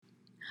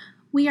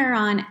We are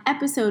on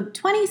episode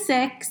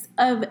 26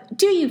 of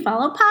Do You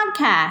Follow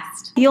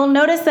Podcast. You'll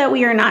notice that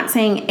we are not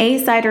saying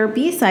A side or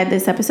B side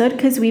this episode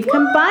because we've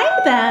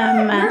combined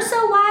them. We're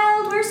so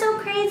wild. We're so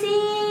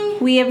crazy.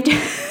 We've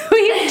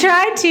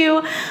tried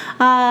to,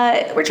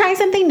 we're trying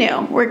something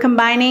new. We're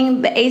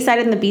combining the A side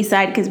and the B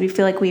side because we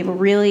feel like we have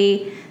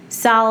really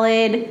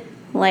solid,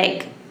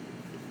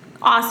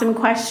 awesome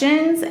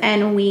questions,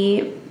 and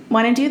we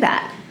want to do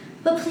that.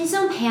 But please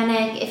don't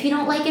panic. If you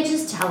don't like it,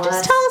 just tell us.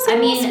 Just tell us. I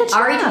mean,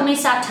 Ari told me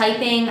to stop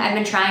typing. I've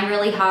been trying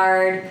really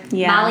hard.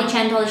 Yeah. Molly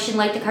Chen told us she didn't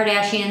like the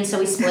Kardashians, so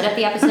we split up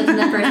the episodes in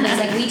the first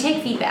place. We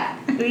take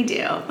feedback. We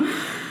do.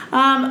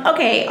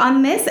 Okay,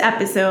 on this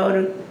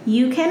episode,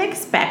 you can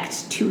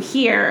expect to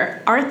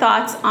hear our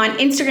thoughts on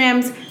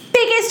Instagram's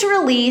biggest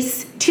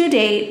release to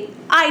date,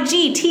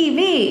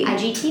 IGTV.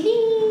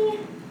 IGTV.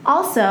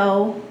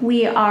 Also,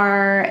 we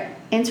are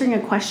answering a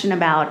question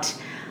about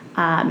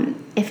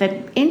if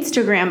an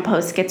Instagram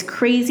post gets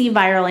crazy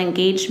viral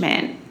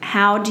engagement,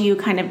 how do you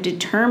kind of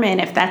determine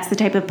if that's the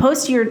type of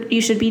post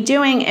you should be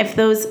doing if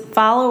those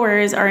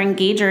followers or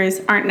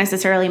engagers aren't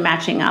necessarily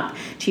matching up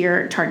to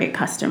your target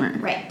customer?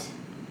 Right.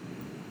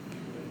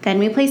 Then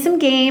we play some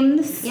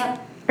games.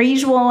 Yep. Our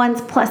usual ones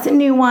plus a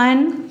new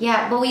one.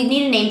 Yeah, but we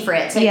need a name for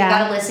it. So you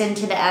got to listen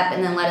to the app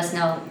and then let us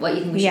know what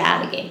you think we should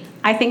call the game.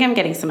 I think I'm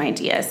getting some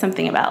ideas.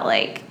 Something about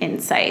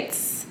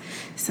insights.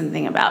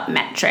 Something about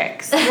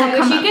metrics. We'll I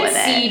wish you could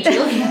see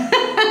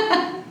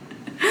Julia.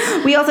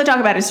 We also talk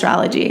about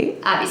astrology.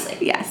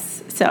 Obviously.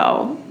 Yes.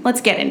 So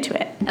let's get into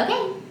it.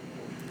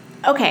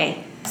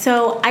 Okay.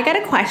 So I got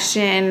a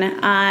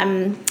question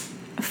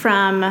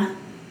from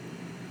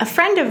a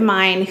friend of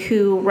mine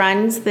who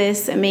runs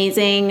this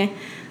amazing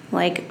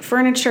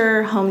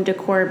furniture home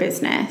decor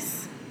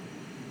business.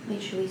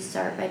 Wait, should we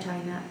start by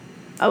talking about?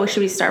 Oh,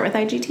 should we start with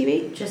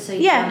IGTV? Just so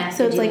you don't have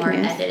to do more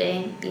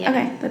editing. Yeah.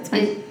 Okay, that's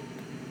fine.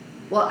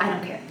 Well, I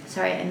don't care.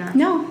 Sorry, I'm not.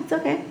 No, it's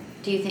okay.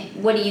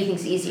 What do you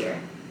think's easier?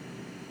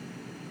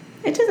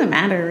 It doesn't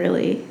matter,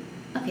 really.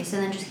 Okay, so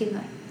then just keep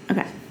going.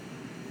 Okay.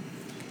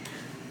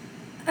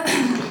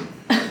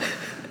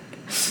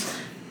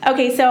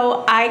 Okay,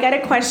 so I got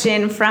a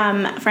question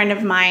from a friend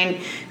of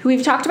mine who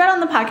we've talked about on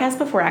the podcast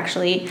before,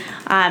 actually.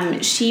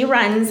 She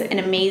runs an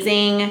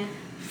amazing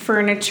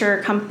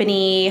furniture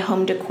company,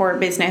 home decor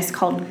business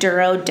called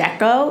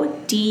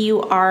Durodeco,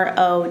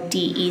 Durodeco.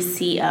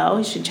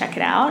 You should check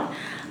it out.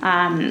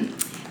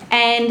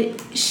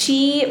 And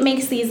she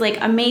makes these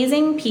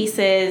amazing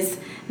pieces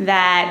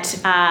that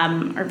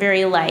are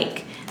very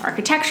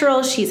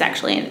architectural. She's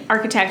actually an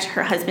architect.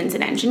 Her husband's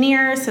an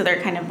engineer. So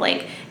they're kind of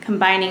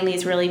combining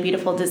these really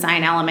beautiful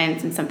design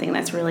elements and something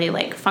that's really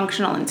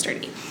functional and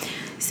sturdy.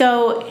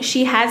 So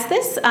she has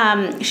this,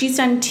 she's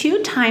done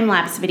 2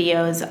 time-lapse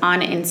videos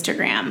on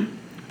Instagram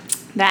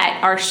that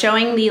are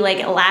showing the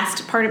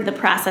last part of the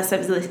process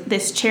of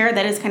this chair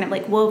that is kind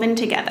of woven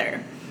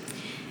together.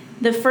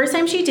 The first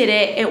time she did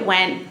it, it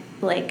went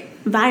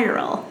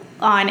viral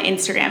on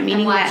Instagram,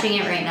 meaning I'm watching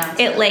it right now.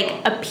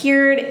 It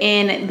appeared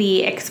in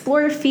the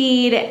Explore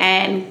feed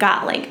and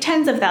got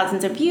tens of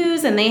thousands of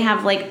views, and they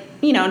have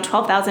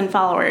 12,000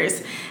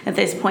 followers at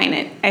this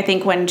point. I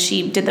think when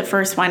she did the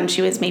first one,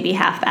 she was maybe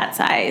half that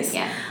size.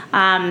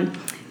 Yeah.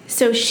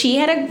 So she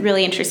had a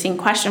really interesting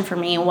question for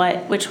me,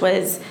 which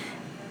was,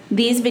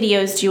 these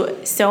videos do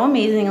so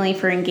amazingly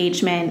for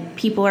engagement.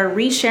 People are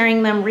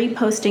resharing them,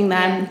 reposting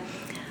them. Yeah.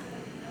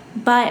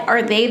 But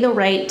are they the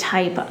right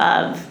type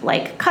of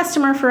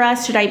customer for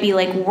us? Should I be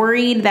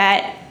worried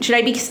should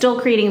I be still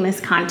creating this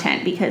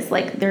content because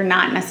they're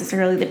not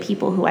necessarily the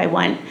people who I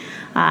want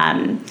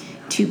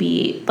to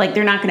be,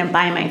 they're not going to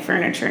buy my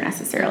furniture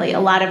necessarily. A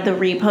lot of the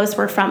reposts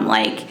were from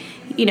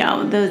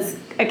those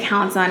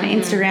accounts on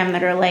Instagram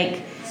that are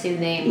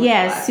soothing.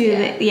 Yeah,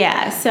 soothing.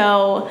 Yeah.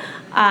 So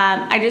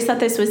I just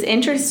thought this was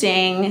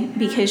interesting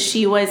because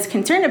she was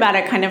concerned about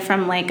it kind of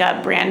from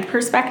a brand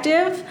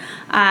perspective,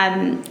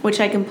 which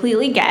I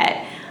completely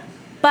get.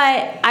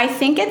 But I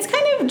think it's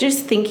kind of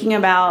just thinking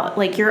about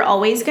you're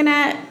always going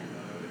to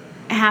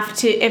have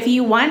to, if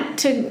you want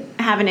to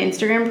have an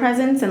Instagram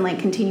presence and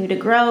continue to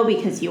grow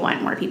because you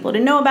want more people to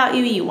know about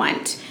you, you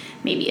want,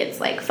 maybe it's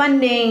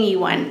funding, you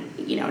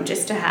want,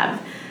 just to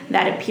have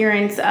that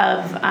appearance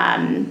of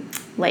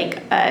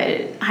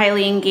a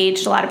highly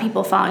engaged, a lot of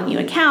people following you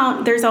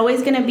account. There's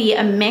always going to be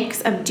a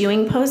mix of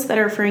doing posts that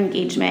are for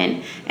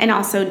engagement and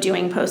also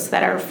doing posts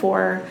that are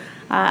for,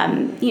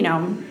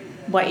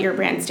 what your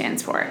brand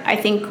stands for. I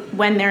think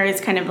when there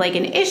is kind of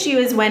an issue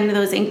is when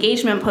those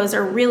engagement posts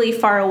are really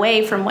far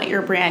away from what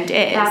your brand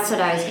is. That's what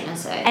I was going to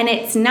say. And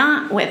it's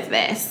not with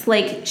this.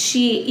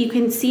 You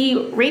can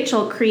see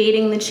Rachel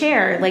creating the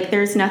chair.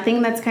 There's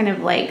nothing that's kind of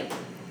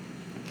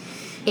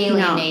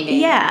alienating.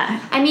 Yeah.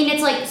 I mean,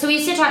 it's so we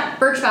used to talk,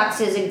 Birchbox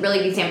is a really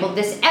good example of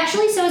this.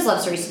 Actually, so is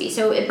Love Stories to Be.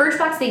 So at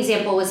Birchbox, the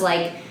example was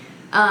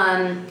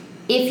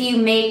if you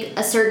make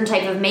a certain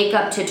type of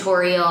makeup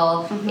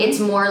tutorial, it's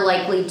more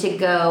likely to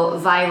go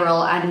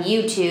viral on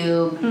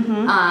YouTube.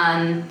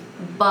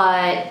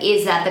 But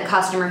is that the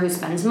customer who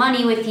spends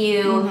money with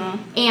you?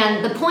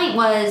 And the point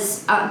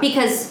was,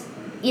 because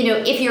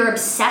if you're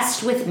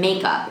obsessed with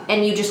makeup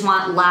and you just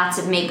want lots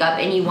of makeup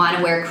and you want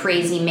to wear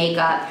crazy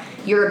makeup,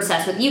 you're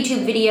obsessed with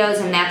YouTube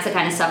videos, and that's the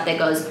kind of stuff that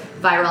goes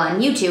viral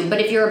on YouTube. But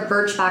if you're a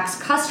Birchbox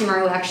customer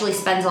who actually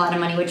spends a lot of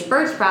money with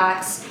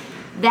Birchbox,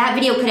 that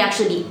video could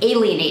actually be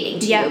alienating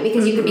to you,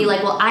 because you could be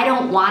like, well, I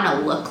don't want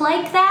to look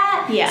like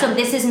that, so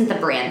this isn't the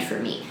brand for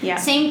me.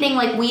 Same thing,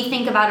 like, we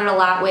think about it a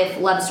lot with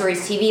Love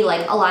Stories TV.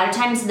 Like, a lot of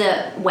times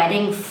the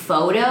wedding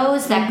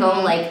photos that go,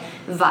 like,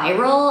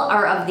 viral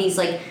are of these,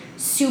 like,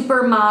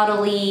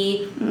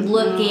 supermodel-y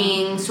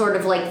looking, sort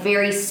of like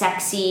very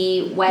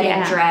sexy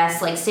wedding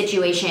dress like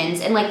situations.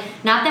 And like,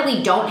 not that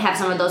we don't have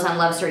some of those on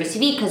Love Stories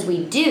TV, because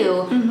we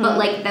do, but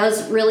like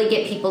those really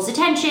get people's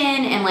attention,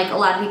 and like a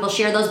lot of people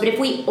share those. But if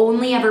we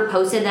only ever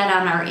posted that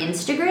on our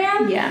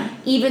Instagram,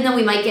 even though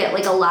we might get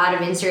like a lot of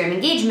Instagram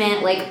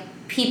engagement, like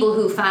people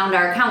who found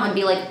our account would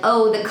be like,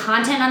 oh, the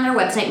content on their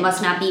website must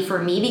not be for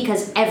me,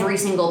 because every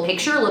single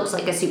picture looks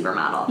like a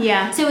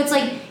supermodel. So it's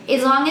like,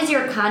 as long as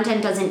your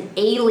content doesn't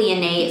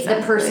alienate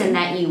the person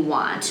that you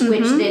want,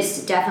 which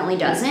this definitely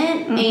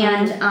doesn't.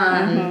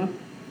 And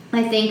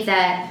I think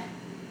that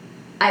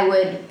I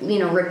would,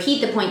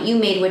 repeat the point you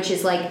made, which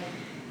is like,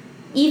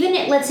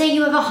 even let's say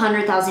you have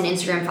 100,000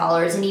 Instagram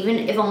followers, and even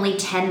if only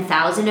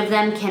 10,000 of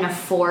them can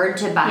afford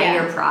to buy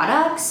your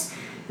products,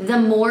 the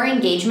more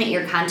engagement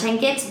your content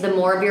gets, the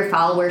more of your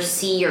followers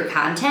see your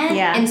content.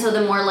 And so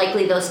the more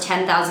likely those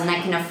 10,000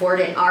 that can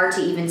afford it are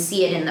to even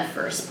see it in the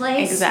first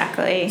place.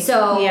 Exactly.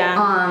 So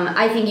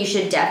I think you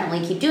should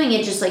definitely keep doing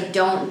it. Just like,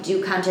 don't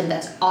do content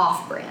that's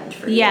off-brand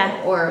for you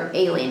or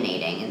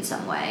alienating in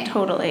some way.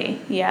 Totally.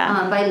 But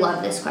I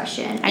love this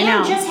question. I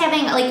know. Just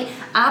having, like,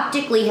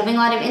 optically having a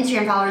lot of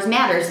Instagram followers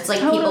matters. It's like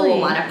people will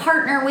want to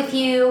partner with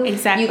you.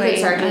 Exactly. You could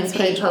start doing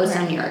paid posts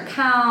on your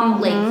account.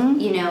 Like,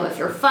 if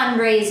you're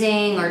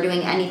fundraising or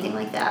doing anything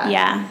like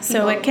that.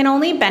 So it can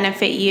only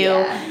benefit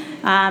you,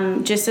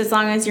 just as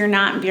long as you're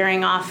not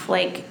veering off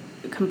like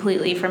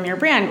completely from your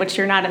brand, which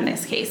you're not in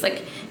this case.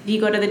 Like, if you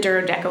go to the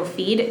Durodeco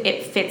feed,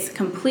 it fits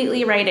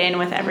completely right in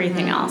with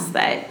everything else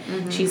that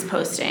she's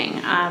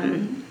posting.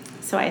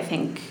 So I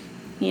think,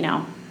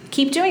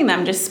 keep doing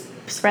them. Just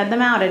spread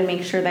them out and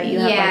make sure that you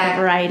have like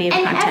a variety of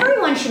content. And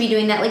everyone should be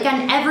doing that. Like,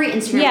 on every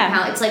Instagram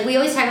account, it's like, we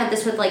always talk about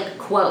this with like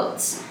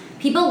quotes.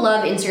 People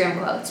love Instagram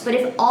quotes, but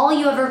if all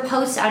you ever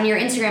post on your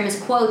Instagram is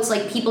quotes,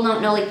 like, people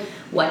don't know, like,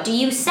 what do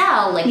you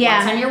sell? Like,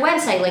 what's on your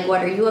website? Like,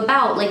 what are you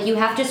about? Like, you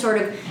have to sort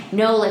of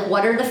know, like,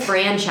 what are the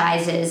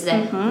franchises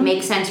that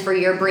make sense for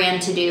your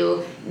brand to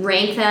do,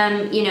 rank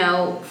them,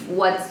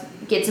 what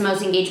gets the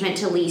most engagement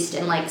to least,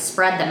 and, like,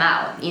 spread them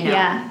out,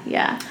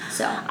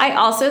 So I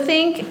also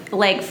think,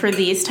 like, for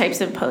these types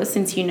of posts,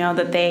 since you know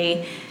that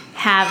they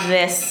have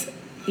this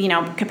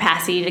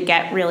capacity to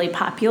get really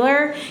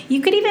popular,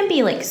 you could even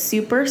be like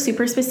super,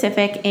 super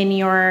specific in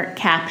your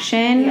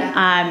caption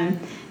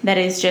that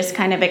is just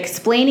kind of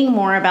explaining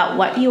more about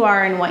what you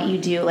are and what you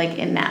do, like,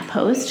 in that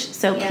post.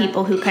 So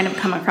people who kind of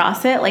come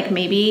across it, like,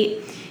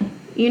 maybe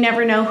you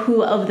never know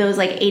who of those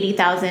like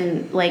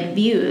 80,000 like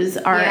views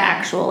are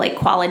actual like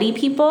quality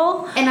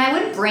people. And I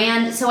would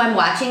brand, so I'm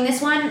watching this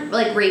one,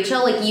 like,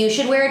 Rachel, like, you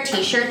should wear a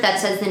t-shirt that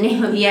says the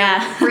name of your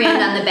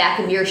brand on the back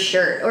of your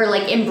shirt, or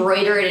like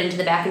embroider it into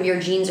the back of your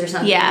jeans or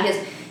something, because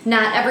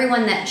not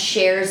everyone that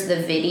shares the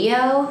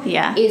video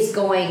is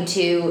going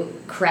to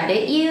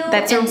credit you.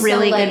 That's a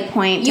really good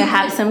point, to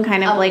have some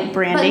kind of like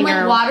branding.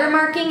 But like,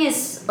 watermarking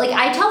is, like,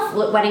 I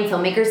tell wedding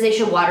filmmakers they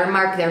should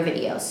watermark their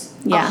videos.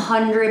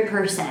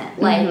 100%.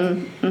 Like,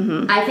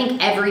 I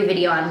think every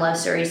video on Love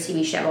Stories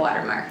TV should have a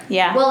watermark.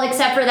 Well,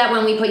 except for that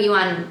when we put you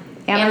on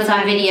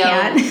Amazon Video,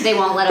 they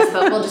won't let us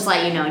post. We'll just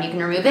let you know and you can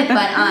remove it.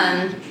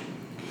 But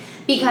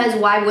because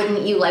why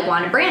wouldn't you, like,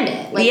 want to brand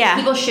it? Like,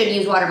 people should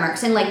use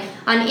watermarks. And, like,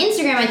 on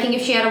Instagram, I think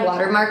if she had a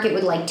watermark, it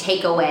would, like,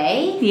 take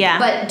away.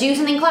 But do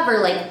something clever,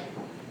 like,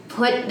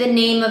 put the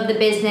name of the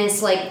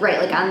business, like,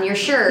 like, on your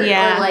shirt.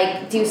 Or,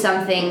 like, do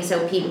something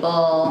so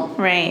people...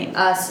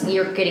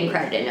 you're getting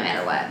credited no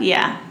matter what.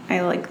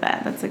 I like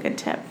that. That's a good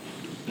tip.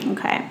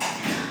 Okay.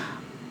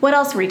 What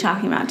else are we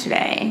talking about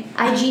today?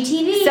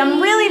 IGTV.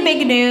 Some really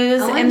big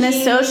news OMG. in the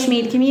social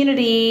media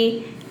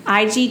community.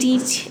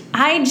 IGTV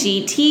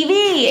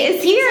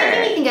is here.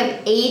 It's making me think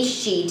of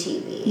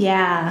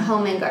HGTV.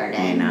 Home and Garden.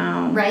 I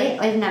know. Right?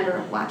 I've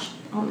never watched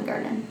Home and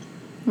Garden.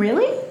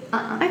 Really?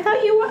 I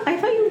thought you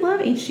love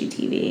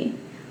HGTV.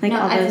 Like,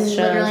 all those shows.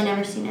 I've literally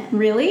never seen it.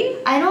 Really?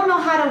 I don't know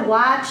how to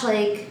watch,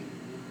 like,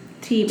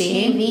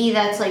 TV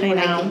that's, like,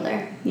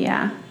 regular.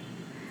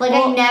 Like,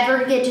 well, I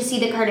never get to see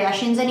the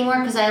Kardashians anymore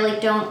because I,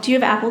 like, don't... Do you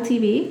have Apple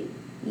TV?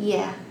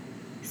 Yeah.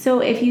 So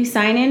if you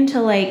sign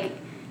into, like,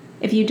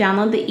 if you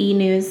download the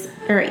e-news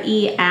or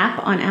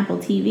e-app on Apple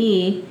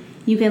TV,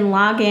 you can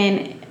log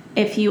in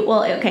if you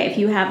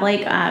have,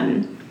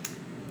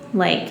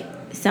 like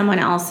someone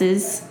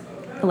else's,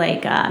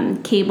 like,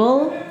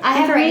 cable I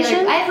have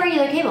information.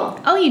 regular cable.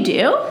 Oh, you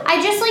do?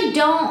 I just, like,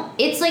 don't...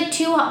 It's, like,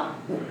 too...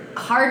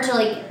 hard to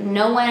like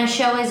know when a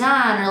show is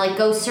on or like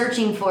go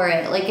searching for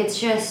it. Like it's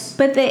just.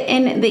 But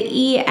in the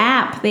E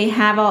app, they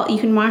have you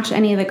can watch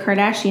any of the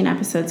Kardashian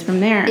episodes from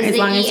there as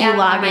long as you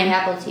log in.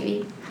 Apple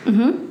TV.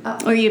 Mm-hmm. Oh.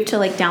 Or you have to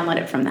like download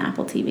it from the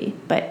Apple TV,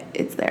 but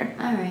it's there.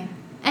 All right.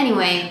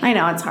 Anyway. I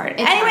know it's hard.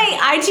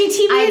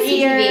 IGTV is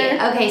here.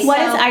 Okay. What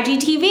is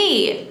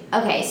IGTV?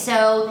 Okay,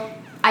 so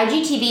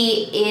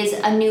IGTV is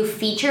a new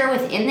feature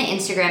within the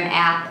Instagram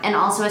app and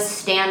also a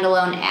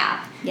standalone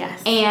app.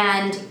 Yes.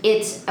 And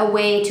it's a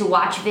way to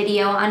watch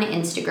video on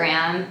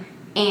Instagram,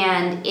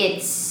 and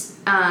it's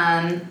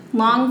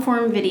long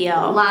form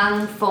video.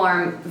 Long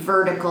form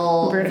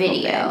vertical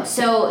video. Vid.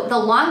 So the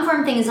long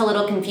form thing is a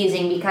little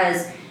confusing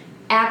because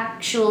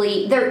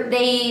actually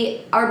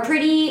they are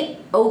pretty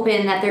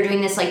open that they're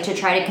doing this like to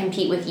try to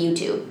compete with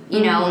YouTube.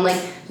 You know,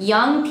 like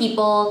young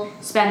people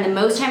spend the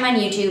most time on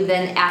YouTube,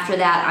 then after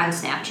that on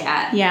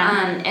Snapchat.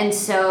 Yeah. And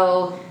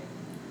so,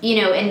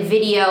 you know, in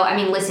video, I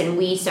mean, listen,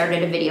 we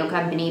started a video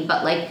company,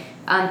 but like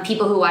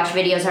people who watch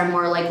videos are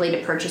more likely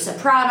to purchase a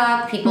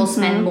product. People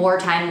spend more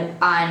time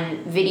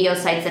on video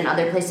sites than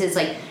other places.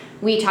 Like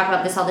we talk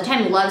about this all the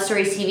time. Love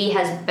Stories TV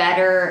has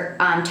better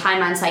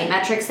time on site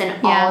metrics than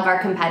all of our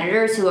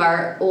competitors who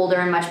are older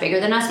and much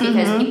bigger than us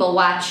because people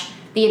watch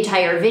the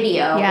entire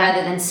video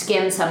rather than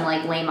skim some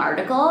like lame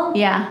article.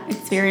 Yeah,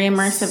 it's very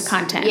immersive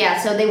content. Yeah,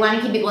 so they want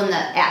to keep people in the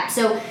app.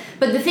 So,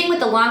 but the thing with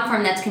the long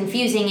form that's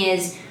confusing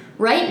is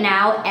right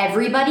now,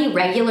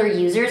 regular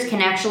users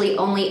can actually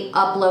only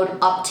upload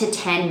up to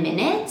 10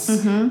 minutes.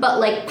 But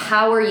like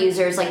power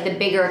users, like the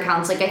bigger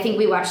accounts, like I think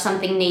we watched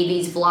something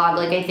Navy's vlog,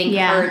 like I think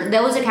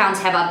those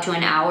accounts have up to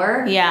an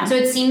hour. Yeah. So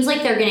it seems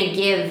like they're going to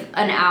give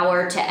an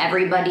hour to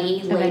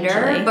everybody later.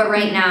 Eventually. But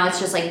right now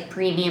it's just like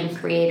premium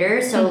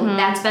creators. So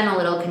that's been a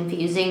little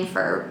confusing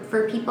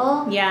for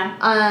people.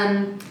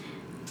 Yeah.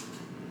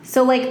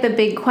 So like the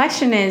big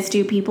question is,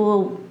 do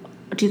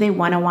they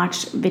want to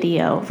watch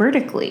video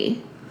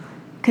vertically?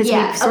 Because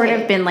we've sort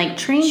of been like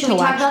trained to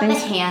watch things. Should we talk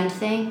about the hand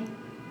thing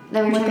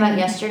that we were talking about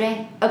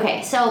yesterday?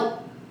 Okay, so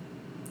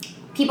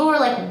people were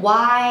like,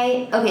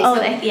 why?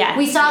 Okay,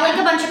 we saw like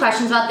a bunch of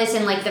questions about this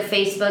in like the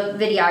Facebook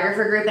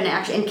videographer group, and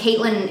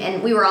Caitlin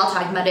and we were all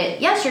talking about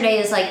it yesterday.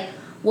 Is like,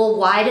 well,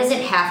 why does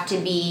it have to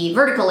be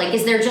vertical? Like,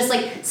 is there just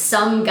like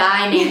some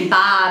guy named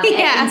Bob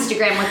at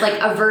Instagram with like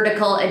a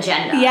vertical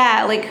agenda?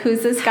 Yeah, like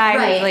who's this guy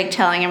who's like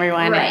telling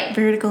everyone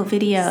vertical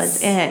video is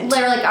it?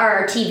 They're like,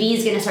 our TV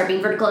is going to start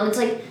being vertical, and it's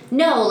like,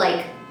 no,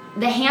 like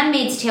The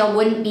Handmaid's Tale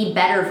wouldn't be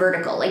better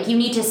vertical. Like you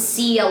need to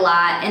see a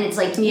lot, and it's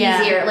like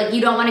easier. Like you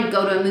don't want to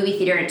go to a movie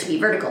theater and it to be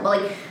vertical, but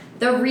like.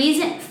 The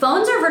reason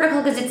phones are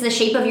vertical because it's the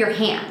shape of your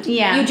hand.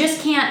 Yeah. You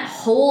just can't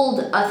hold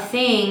a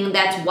thing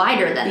that's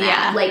wider than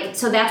that. Like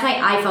so that's why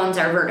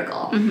iPhones are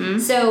vertical.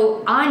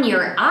 So on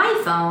your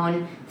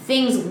iPhone,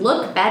 things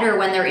look better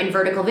when they're in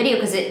vertical video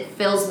because it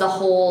fills the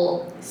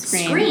whole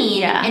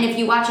screen. Yeah. And if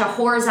you watch a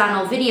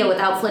horizontal video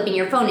without flipping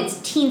your phone, it's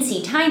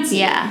teensy tiny.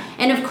 Yeah.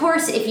 And of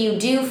course, if you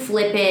do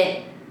flip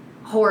it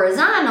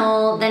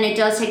horizontal, then it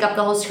does take up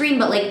the whole screen.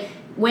 But like.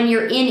 When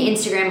you're in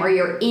Instagram or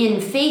you're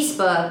in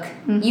Facebook,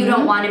 you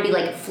don't want to be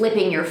like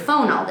flipping your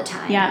phone all the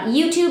time. Yeah.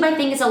 YouTube, I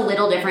think, is a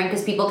little different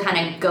because people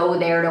kind of go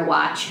there to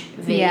watch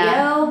video.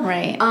 Yeah,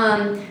 right.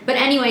 But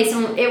anyway,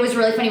 so it was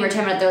really funny. We were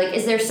talking about it. They're like,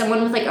 is there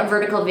someone with like a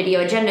vertical video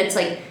agenda? It's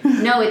like,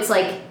 no, it's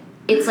like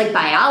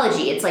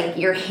biology. It's like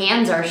your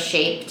hands are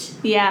shaped.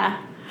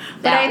 Yeah.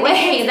 That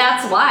way.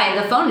 That's why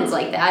the phone is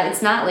like that.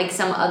 It's not like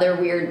some other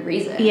weird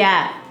reason.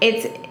 Yeah.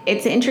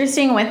 It's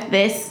interesting with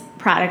this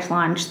product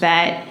launch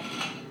that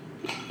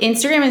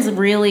Instagram is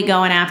really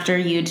going after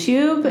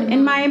YouTube,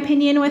 in my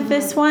opinion, with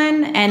this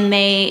one. And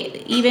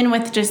they, even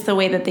with just the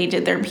way that they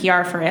did their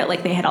PR for it,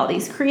 like they had all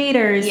these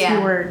creators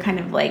who were kind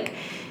of like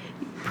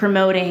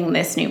promoting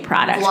this new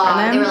product for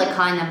them. They were like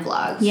calling them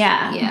vlogs.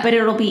 Yeah. But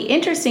it'll be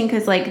interesting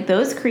because like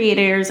those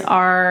creators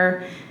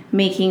are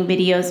making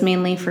videos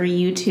mainly for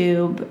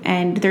YouTube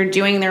and they're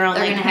doing their own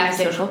like kind of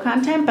social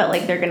content, but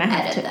like they're going to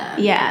have to them.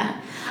 Yeah.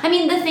 I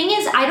mean, the thing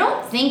is, I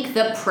don't think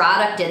the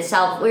product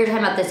itself, we were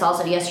talking about this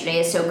also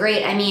yesterday, is so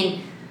great. I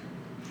mean,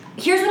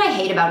 here's what I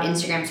hate about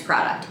Instagram's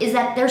product, is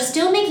that they're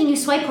still making you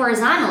swipe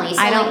horizontally. So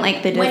I don't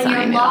like the design.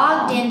 When you're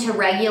logged into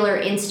regular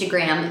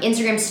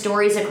Instagram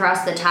stories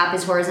across the top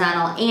is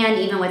horizontal, and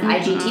even with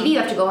IGTV, you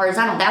have to go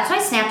horizontal. That's why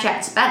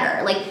Snapchat's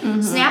better. Like,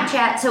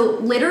 Snapchat, so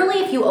literally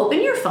if you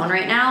open your phone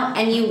right now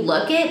and you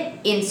look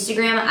at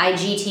Instagram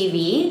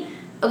IGTV,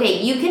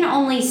 okay, you can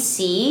only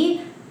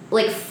see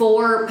like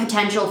 4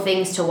 potential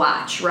things to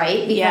watch,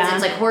 right? Because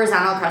it's like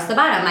horizontal across the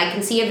bottom. I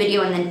can see a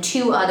video and then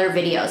 2 other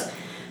videos.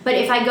 But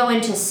if I go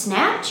into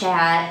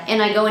Snapchat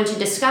and I go into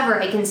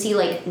Discover, I can see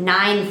like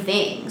 9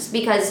 things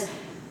because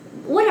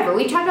whatever,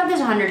 we've talked about this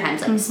 100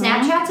 times. Like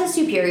Snapchat's a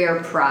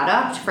superior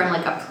product from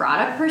like a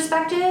product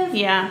perspective.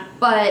 Yeah.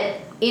 But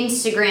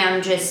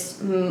Instagram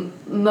just,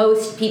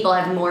 most people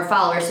have more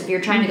followers. So if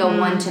you're trying to go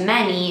one to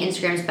many,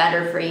 Instagram's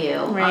better for you.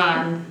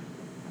 Right.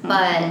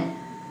 But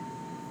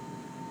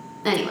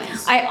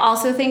anyways. I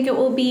also think it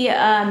will be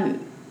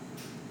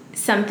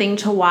something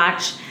to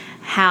watch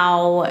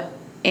how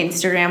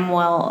Instagram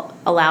will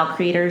allow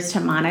creators to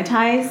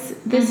monetize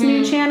this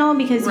new channel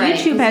because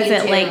YouTube has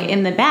it like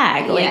in the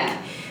bag. Like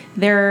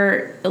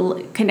they're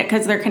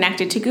because they're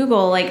connected to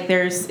Google. Like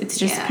it's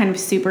just kind of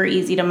super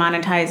easy to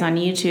monetize on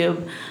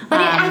YouTube.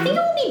 But I think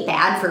it will be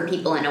bad for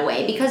people in a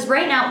way because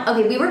right now,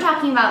 okay, we were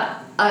talking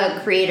about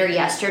a creator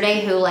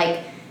yesterday who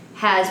like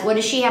has, what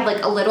does she have,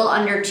 like a little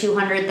under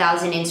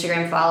 200,000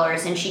 Instagram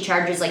followers, and she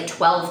charges like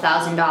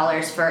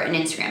 $12,000 for an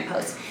Instagram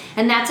post.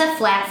 And that's a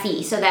flat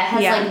fee, so that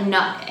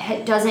has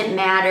it doesn't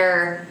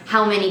matter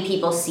how many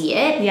people see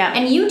it. Yeah.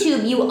 And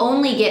YouTube, you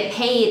only get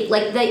paid,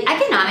 like the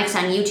economics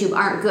on YouTube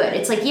aren't good.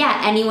 It's like,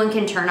 anyone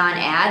can turn on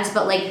ads,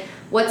 but like,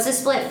 what's the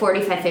split,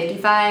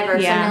 45-55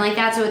 or something like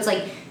that? So it's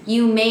like,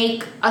 you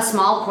make a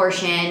small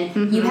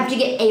portion, you have to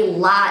get a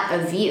lot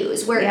of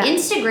views. Where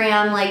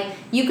Instagram, like,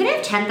 you could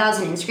have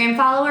 10,000 Instagram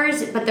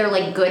followers, but they're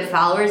like good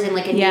followers in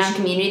like a niche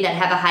community that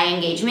have a high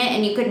engagement,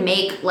 and you could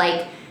make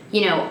like,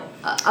 you know,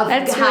 a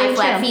high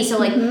flat fee. So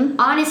like,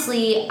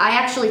 honestly, I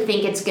actually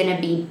think it's going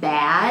to be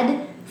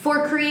bad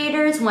for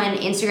creators when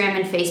Instagram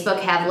and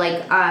Facebook have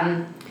like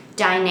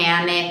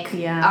dynamic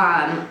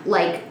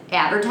like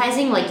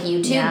advertising like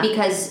YouTube,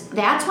 because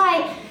that's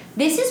why.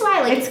 This is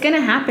why, like... It's going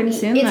to happen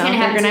soon, though. They're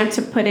going to have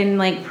to put in,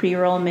 like,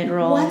 pre-roll,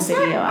 mid-roll video. What's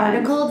that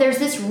article? There's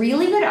this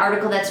really good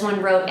article that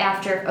someone wrote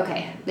after...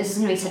 Okay, this is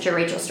going to be such a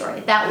Rachel story.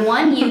 That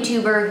one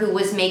YouTuber who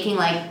was making,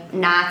 like,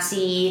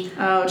 Nazi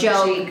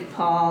joke... Jake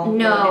Paul.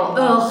 No.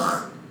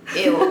 Ugh.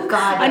 Ew,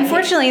 God.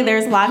 Unfortunately,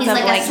 there's lots of,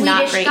 like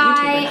not great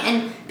YouTubers.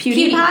 And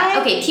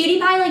PewDiePie? Okay,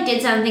 PewDiePie, like,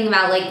 did something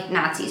about, like,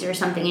 Nazis or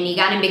something, and he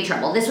got in big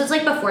trouble. This was,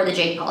 like, before the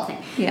Jake Paul thing.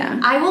 Yeah.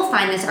 I will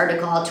find this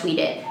article. I'll tweet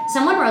it.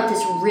 Someone wrote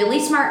this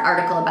really smart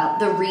article about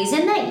the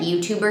reason that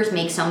YouTubers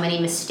make so many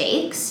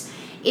mistakes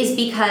is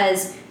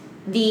because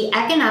the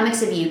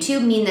economics of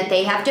YouTube mean that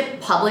they have to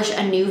publish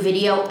a new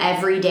video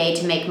every day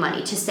to make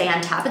money, to stay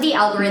on top of the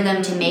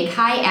algorithm, to make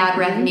high ad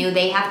revenue.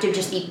 They have to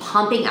just be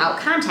pumping out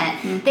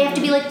content. They have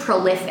to be, like,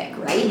 prolific,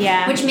 right?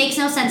 Yeah. Which makes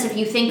no sense if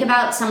you think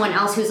about someone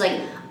else who's, like,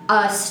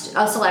 a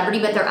celebrity,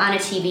 but they're on a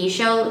TV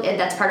show.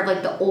 That's part of,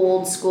 like, the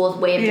old school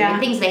way of doing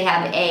things. They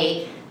have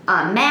a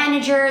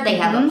manager. They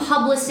have a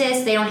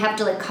publicist. They don't have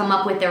to, like, come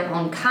up with their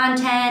own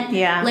content.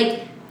 Yeah.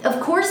 Like, of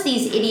course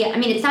these I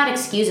mean, it's not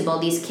excusable.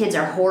 These kids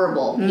are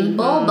horrible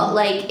people, but,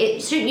 like,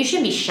 you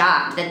should be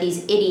shocked that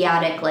these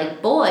idiotic,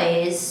 like,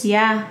 boys...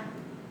 Yeah.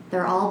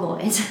 They're all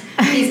boys.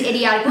 These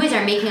idiotic boys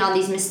are making all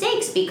these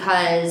mistakes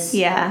because...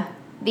 Yeah.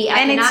 The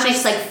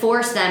economics, like,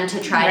 force them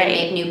to try to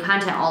make new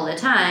content all the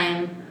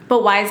time.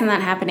 But why isn't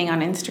that happening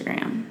on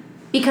Instagram?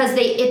 Because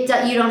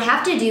you don't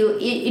have to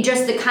do...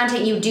 just the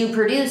content you do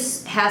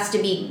produce has to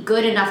be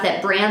good enough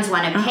that brands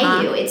want to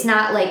pay you. It's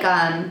not, like...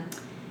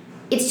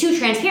 it's too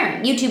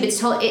transparent. YouTube,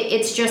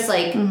 it's just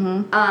like,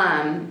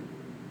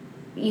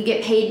 you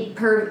get paid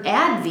per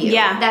ad view.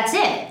 Yeah. That's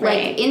it.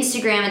 Right. Like,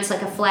 Instagram, it's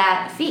like a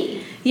flat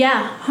fee.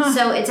 Yeah. Huh.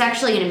 So it's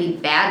actually going to be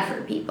bad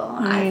for people,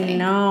 I think.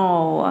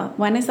 know.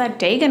 When is that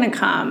day going to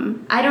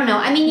come? I don't know.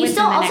 I mean, you Within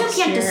still the also next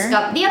can't year?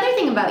 discover... The other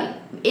thing about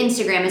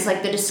Instagram is,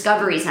 like, the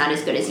discovery is not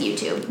as good as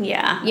YouTube.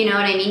 Yeah. You know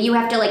what I mean? You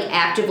have to, like,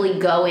 actively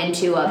go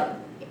into a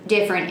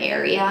different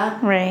area.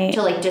 Right.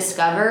 To, like,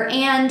 discover.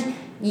 And...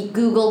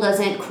 Google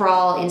doesn't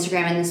crawl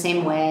Instagram in the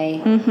same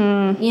way.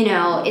 You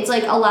know, it's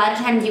like a lot of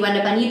times you end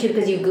up on YouTube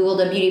because you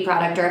Googled a beauty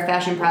product or a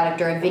fashion product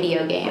or a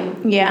video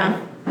game. Yeah.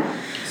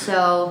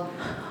 So...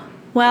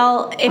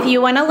 Well, if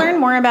you want to learn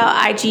more about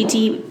I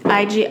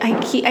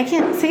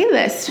can't say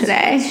this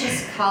today. Let's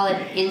just call it...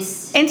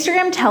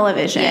 Instagram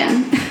television.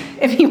 Yeah.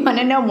 If you want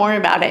to know more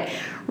about it.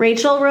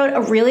 Rachel wrote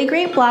a really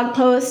great blog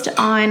post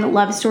on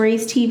Love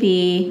Stories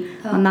TV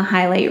on the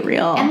highlight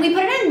reel. And we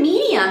put it on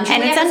Medium.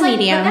 And it's on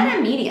Medium. Put that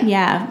on Medium.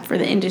 Yeah, for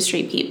the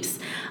industry peeps.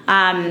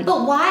 But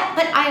why?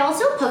 But I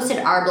also posted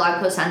our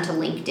blog post onto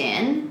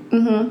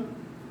LinkedIn.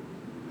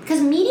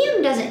 Because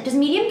Medium doesn't... Does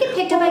Medium get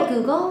picked up by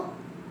Google?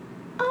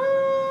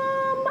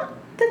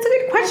 That's a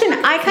good question.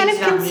 I kind of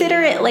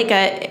consider it like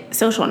a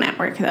social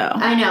network, though.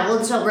 I know.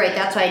 Well, so right.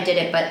 That's why I did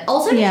it. But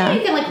also, you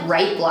can like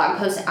write blog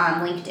posts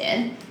on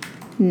LinkedIn.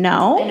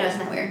 No. I know, isn't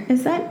that weird?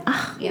 Is that?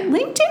 Yeah.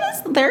 LinkedIn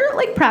is their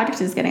like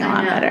product is getting a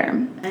lot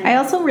better. I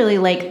also really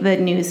like the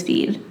news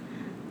feed.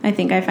 I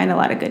think I find a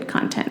lot of good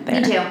content there.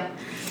 Me too.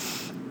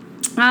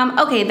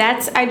 Okay,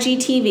 that's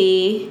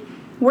IGTV.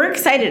 We're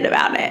excited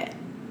about it.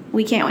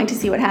 We can't wait to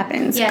see what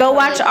happens. Yeah, go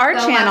watch our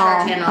channel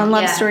on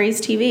Love Yeah.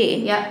 Stories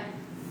TV. Yep.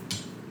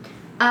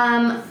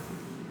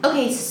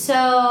 Okay,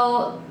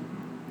 so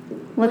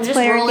Let's just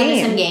play our roll game.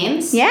 into some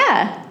games.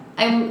 Yeah.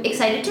 I'm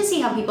excited to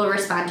see how people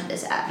respond to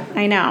this app.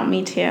 I know,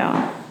 me too.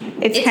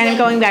 It's kind of like-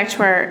 going back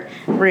to our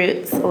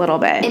roots a little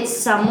bit. It's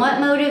somewhat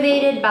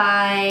motivated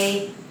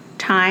by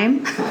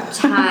Time.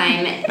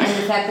 time and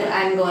the fact that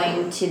I'm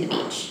going to the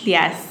beach.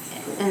 Yes.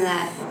 And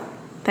that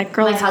That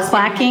girl's my husband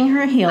clacking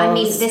her heels. I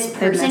mean, this in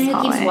person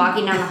who keeps hallway.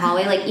 walking down the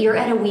hallway, like, you're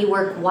at a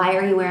WeWork, why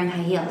are you wearing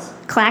high heels?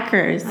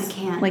 Clackers. I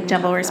can't. Like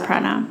Devil Wears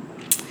Prada.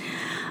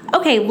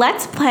 Okay,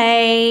 let's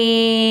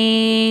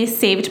play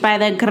Saved by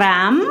the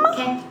Gram.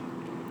 Okay.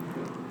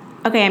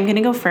 Okay, I'm going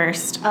to go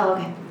first. Oh,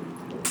 okay.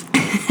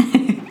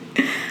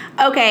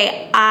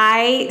 Okay,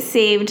 I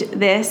saved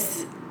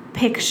this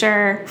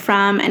picture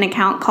from an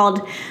account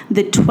called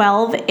the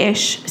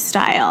 12-ish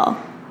style.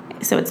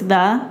 So it's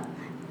the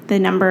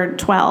number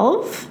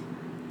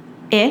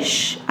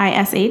 12-ish,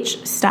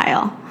 ISH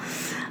style.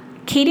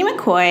 Katie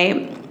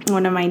McCoy,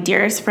 one of my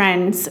dearest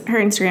friends, her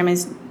Instagram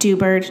is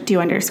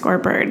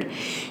do_bird.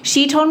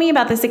 She told me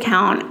about this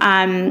account.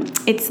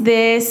 It's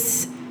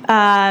this,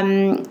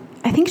 I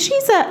think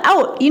she's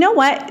you know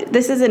what?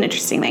 This is an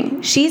interesting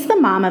thing. She's the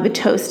mom of a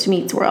Toast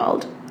Meets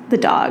World, the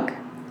dog.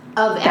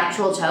 Of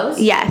actual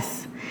Toast?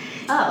 Yes.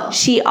 Oh.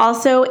 She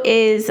also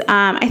is,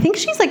 I think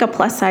she's like a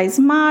plus size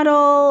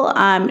model.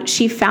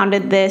 She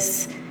founded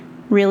this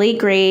really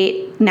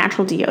great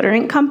natural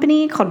deodorant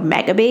company called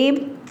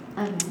Megababe.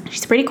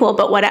 She's pretty cool.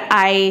 But what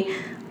I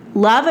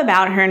love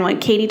about her and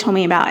what Katie told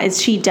me about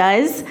is she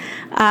does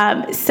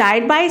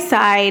side by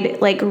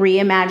side, like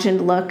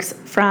reimagined looks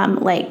from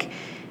like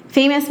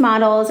famous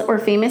models or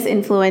famous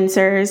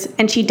influencers.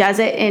 And she does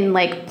it in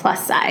like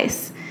plus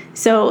size.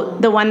 So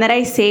the one that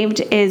I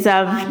saved is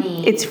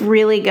it's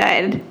really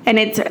good. And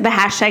the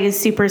hashtag is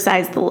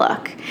supersize the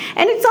look.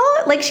 And it's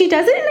all like, she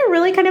does it in a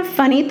really kind of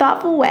funny,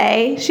 thoughtful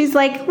way. She's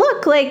like,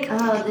 look, like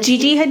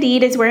Gigi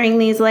Hadid is wearing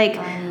these like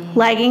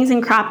leggings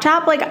and crop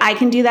top. Like I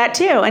can do that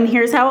too. And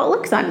here's how it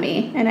looks on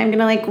me. And I'm going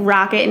to like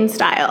rock it in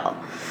style.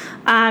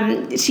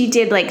 She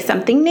did like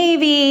something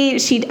navy.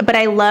 But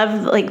I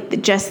love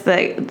like just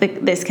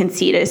this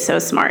conceit is so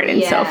smart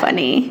and so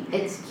funny.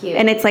 It's cute.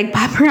 And it's like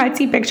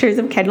paparazzi pictures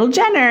of Kendall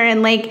Jenner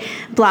and like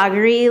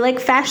bloggery like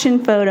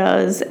fashion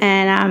photos.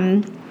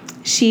 And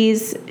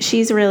she's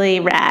really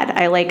rad.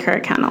 I like her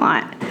account a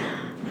lot.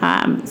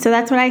 So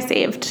that's what I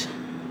saved.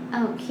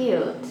 Oh,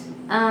 cute.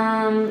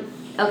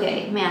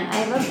 Okay, man, I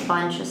have a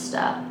bunch of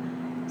stuff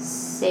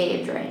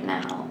saved right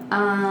now.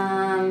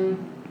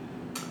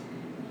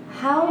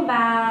 How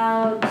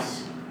about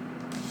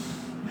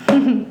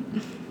man,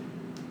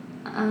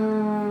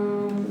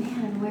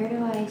 where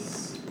do I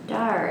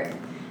start?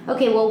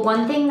 Okay, well,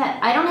 one thing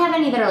that I don't have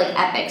any that are like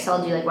epic, so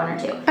I'll do like one or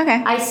two.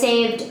 Okay. I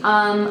saved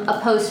a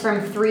post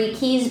from Three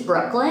Keys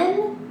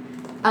Brooklyn,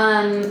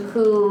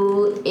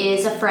 who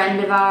is a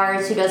friend of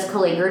ours who does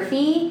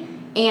calligraphy,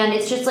 and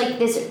it's just like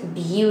this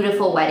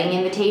beautiful wedding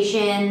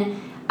invitation.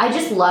 I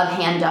just love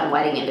hand-done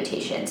wedding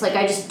invitations. Like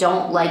I just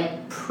don't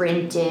like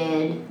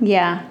printed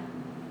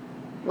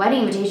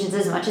wedding invitations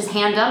as much as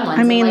hand-done ones.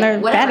 I mean, like, they're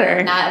whatever.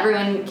 better. Not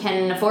everyone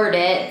can afford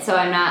it, so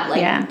I'm not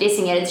like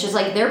dissing it. It's just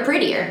like they're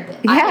prettier.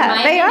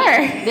 Yeah, they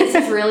are. This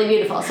is really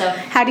beautiful. So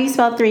how do you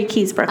spell Three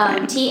Keys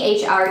Brooklyn?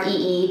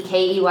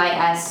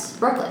 THREEKEYS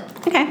Brooklyn.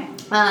 Okay.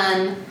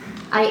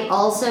 I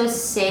also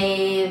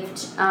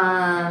saved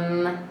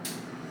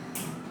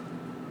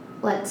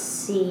let's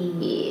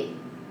see,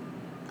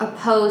 a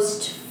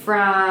post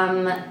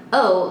from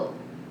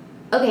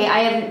okay, I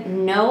have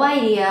no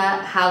idea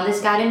how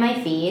this got in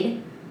my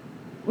feed.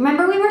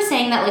 Remember we were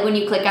saying that like when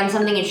you click on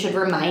something it should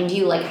remind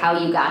you like how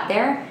you got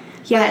there?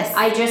 Yes. But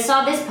I just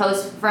saw this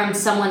post from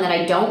someone that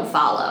I don't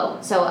follow,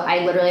 so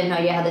I literally have no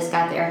idea how this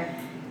got there.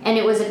 And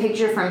it was a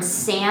picture from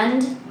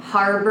Sand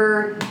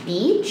Harbor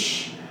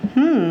Beach,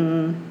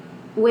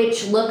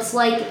 which looks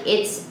like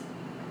it's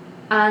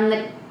on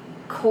the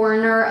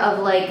corner of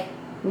like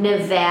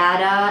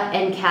Nevada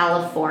and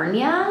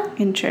California.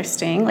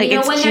 Interesting. Like you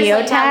know, it's when geotagged?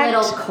 there's like that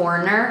little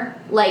corner,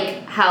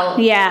 like how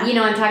you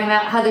know I'm talking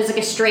about how there's like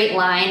a straight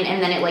line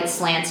and then it like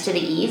slants to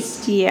the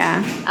east.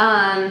 Yeah.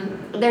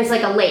 There's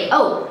like a lake.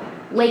 Oh,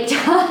 Lake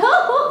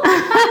Tahoe.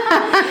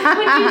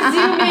 When you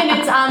zoom in,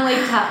 it's on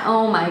Lake Tahoe.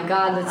 Oh my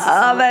God,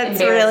 that's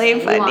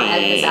really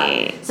funny.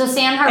 funny. So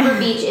Sand Harbor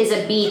Beach is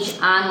a beach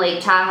on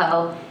Lake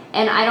Tahoe,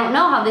 and I don't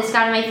know how this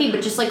got in my feed,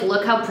 but just like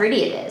look how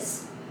pretty it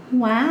is.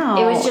 Wow.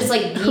 It was just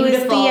like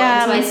beautiful,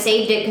 and so I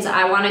saved it because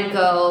I want to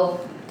go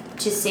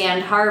to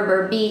Sand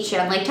Harbor Beach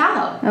on Lake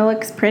Tahoe. It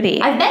looks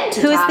pretty. I've been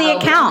to Who's Tahoe, the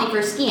account? but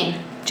only for skiing.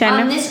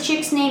 Jennifer? This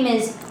chick's name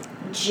is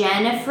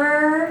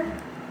Jennifer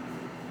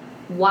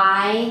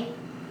Y.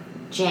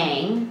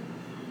 Jang,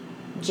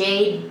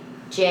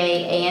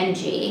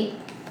 JJANG.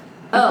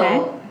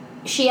 Oh,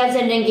 she has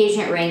an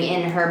engagement ring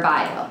in her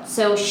bio,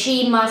 so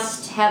she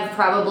must have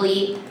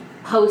probably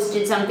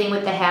posted something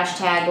with the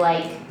hashtag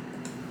like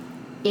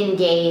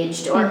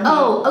engaged or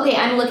okay,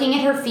 I'm looking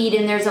at her feed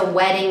and there's a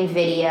wedding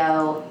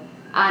video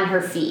on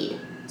her feed,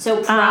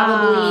 so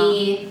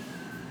probably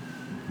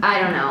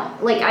I don't know,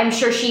 like I'm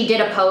sure she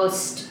did a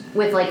post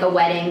with like a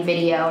wedding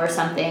video or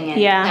something,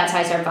 and that's how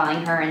I started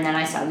following her. And then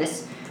I saw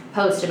this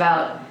post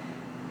about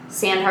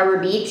Sand Harbor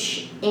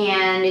Beach,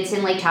 and it's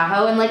in Lake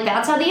Tahoe, and like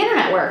that's how the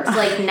internet works.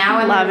 Like now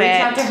I'm gonna reach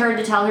out to her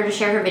to tell her to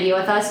share her video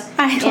with us,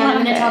 and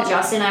I'm gonna tell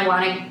Justin I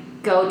want to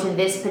go to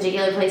this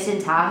particular place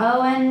in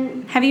Tahoe.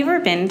 And have you ever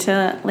been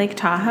to Lake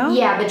Tahoe?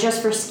 Yeah, but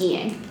just for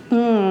skiing.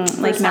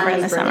 Like never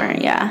in the summer.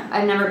 Yeah,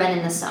 I've never been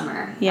in the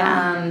summer.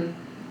 Yeah.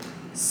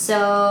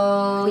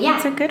 So yeah,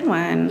 it's a good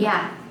one.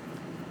 Yeah.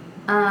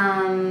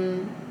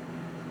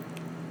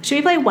 Should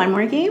we play one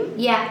more game?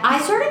 Yeah, I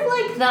sort of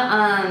like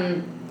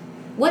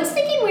What's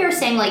the game we were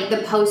saying, like,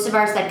 the post of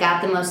ours that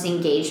got the most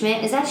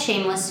engagement? Is that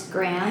Shameless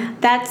Graham?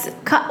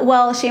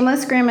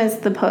 Shameless Graham is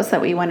the post that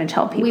we want to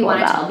tell people about. We want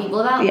to tell people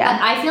about? Yeah.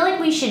 But I feel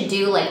like we should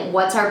do, like,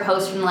 what's our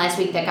post from the last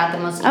week that got the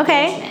most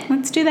engagement? Okay,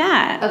 let's do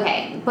that.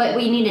 Okay, but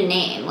we need a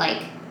name,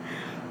 like...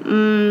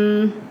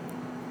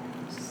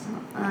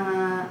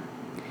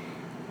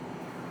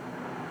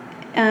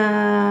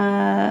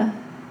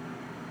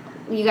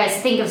 You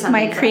guys think of something.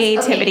 My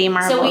creativity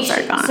marbles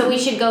are gone. So we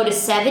should go to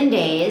 7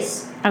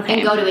 days. Okay.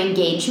 And go to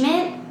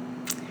engagement.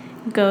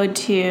 Go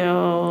to...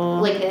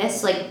 Like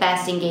this? Like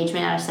best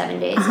engagement out of 7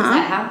 days. Is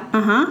that how?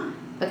 Uh-huh.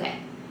 Okay.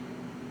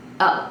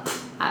 Oh,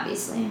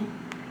 obviously.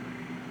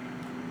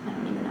 I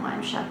don't even know why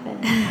I'm shocked by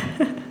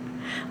that.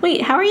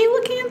 Wait, how are you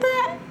looking at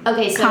that?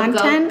 Okay, so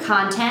content? Go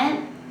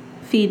content.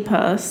 Feed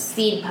posts.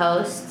 Feed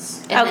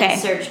posts. And then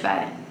search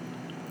by.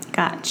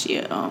 Got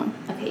you.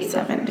 Okay, you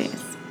 7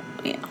 days.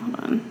 Wait, hold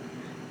on.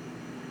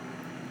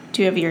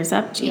 Do you have yours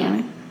up? Do you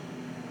want to?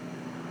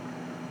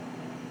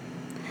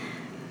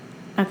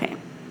 Okay.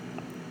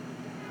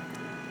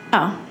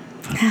 Oh.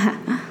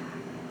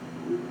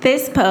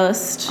 This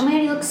post. Oh my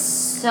God, you look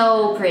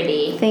so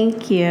pretty.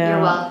 Thank you.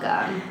 You're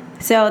welcome.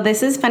 So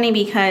this is funny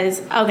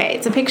because,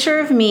 it's a picture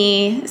of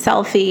me,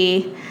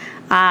 selfie.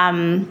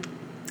 I'm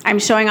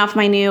showing off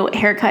my new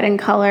haircut and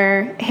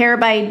color. Hair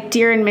by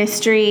Dear and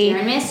Mystery. Dear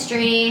and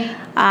Mystery.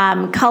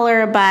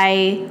 Color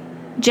by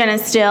Jenna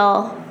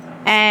Still.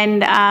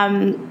 And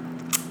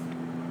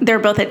they're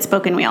both at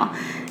Spoken Wheel.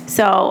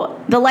 So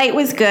the light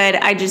was good.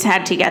 I just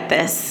had to get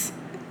this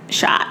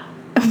shot.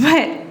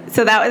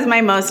 So that was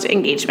my most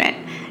engagement.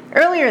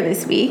 Earlier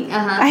this week,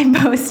 I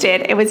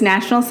posted, it was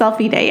National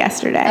Selfie Day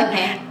yesterday.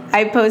 Okay.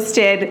 I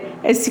posted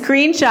a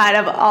screenshot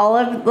of all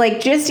of,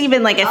 just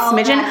even a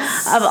smidgen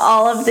of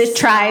all of the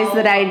tries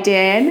that I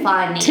did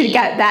to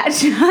get that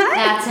shot.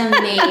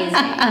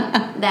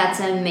 That's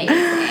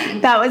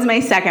amazing. That was my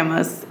second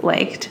most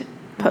liked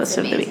post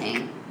of the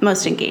week.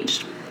 Most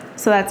engaged.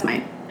 So that's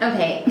mine.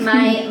 Okay,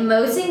 my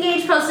most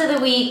engaged post of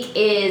the week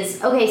is,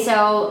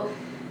 so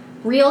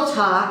real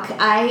talk,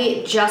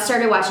 I just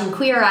started watching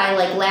Queer Eye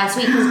last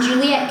week because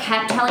Juliet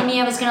kept telling me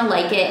I was going to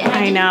like it. And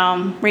I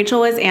know. Rachel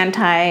was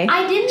anti.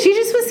 She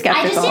just was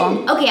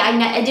skeptical.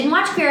 I didn't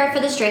watch Queer Eye for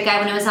the Straight Guy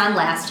when it was on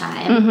last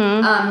time.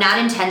 Not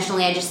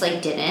intentionally, I just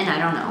didn't. I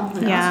don't know.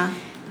 Who knows? Yeah.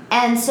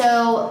 And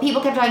so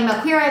people kept talking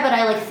about Queer Eye, but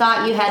I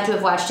thought you had to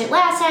have watched it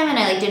last time, and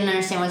I didn't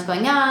understand what was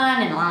going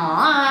on, and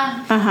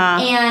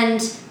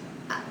And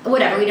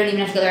whatever, we don't even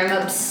have to go there.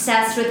 I'm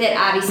obsessed with it.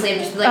 Obviously, I'm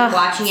just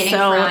watching it and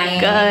crying.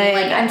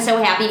 Good. I'm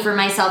so happy for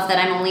myself that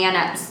I'm only on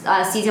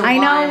season 1. I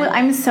know.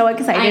 I'm so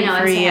excited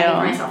for you.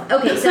 I'm so happy for myself.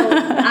 Okay, so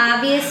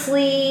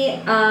obviously,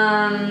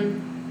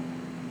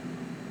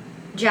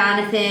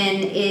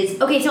 Jonathan is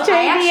okay. So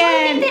I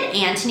actually think that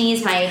Anthony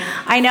is my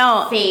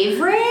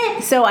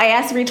favorite. So I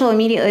asked Rachel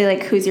immediately,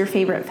 who's your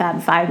favorite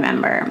Fab Five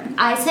member?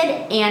 I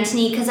said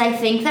Anthony because I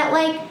think that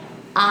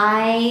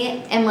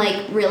I am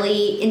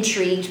really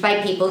intrigued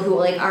by people who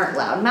aren't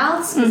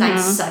loudmouths because I'm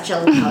such a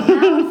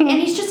loudmouth,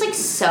 and he's just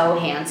so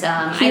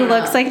handsome. He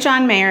looks like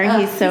John Mayer.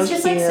 He's so cute.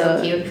 He's just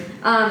so cute.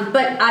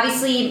 But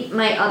obviously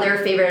my other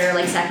favorite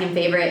or second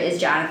favorite is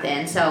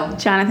Jonathan. So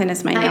Jonathan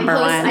is my number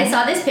one. I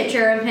saw this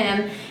picture of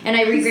him and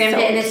I regrammed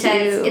it, and it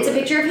says it's a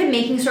picture of him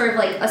making sort of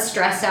a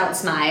stressed out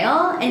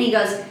smile, and he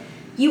goes,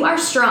 "You are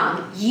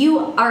strong.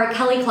 You are a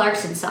Kelly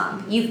Clarkson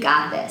song. You've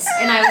got this."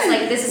 And I was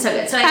like, this is so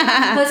good. So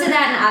I posted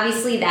that, and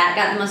obviously that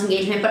got the most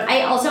engagement. But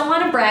I also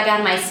want to brag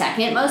on my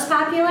second most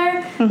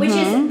popular, which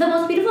is the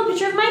most beautiful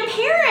picture of my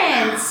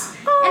parents.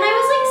 And I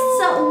was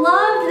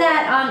love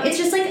that. It's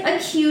just a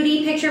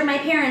cutie picture of my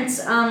parents,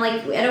 at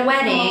a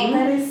wedding. Oh,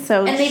 that is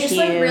so cute. And they just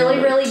look really,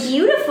 really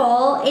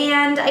beautiful.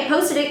 And I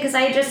posted it because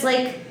I just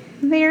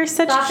they're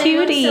such thought cuties. They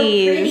looked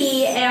so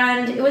pretty,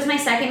 and it was my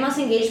second most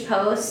engaged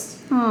post.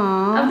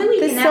 Aww, of the week,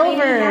 the and Silvers.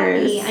 That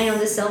made me happy. I know,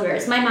 the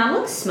Silvers. My mom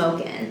looks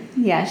smoking.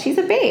 Yeah, she's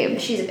a babe.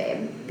 She's a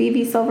babe.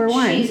 BB Silver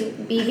 1. She's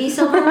BB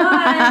Silver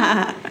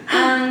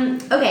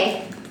 1.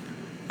 Okay.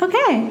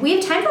 Okay. We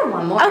have time for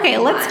one more. Okay,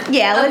 let's do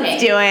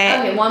it.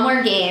 Okay, one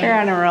more game. We're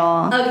on a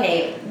roll.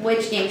 Okay,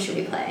 which game should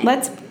we play?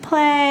 Let's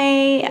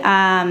play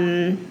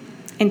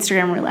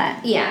Instagram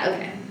roulette. Yeah,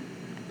 okay.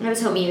 I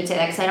was hoping you would say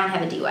that because I don't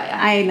have a DIY.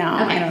 I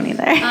know. Okay. I don't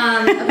either.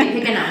 Okay,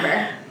 pick a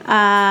number.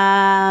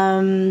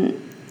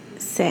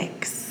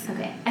 6.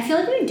 Okay. I feel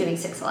like we've been doing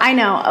 6 a lot. I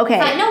know. Okay.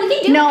 Fine. No, we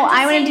can do it. No,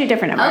 I want to do a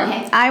different number.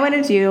 Okay. I want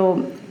to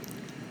do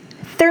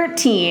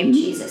 13.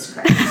 Jesus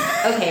Christ.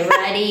 Okay,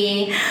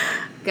 ready?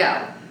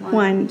 Go.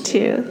 1,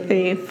 2,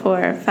 3,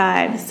 4,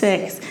 5,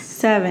 6,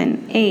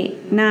 7,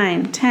 8,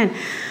 9, 10,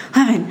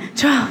 11,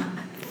 12,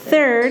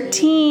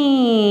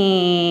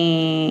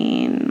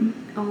 13.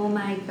 Oh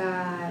my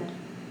God.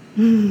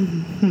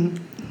 I'm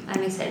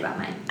excited about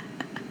mine.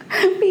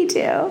 Me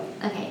too.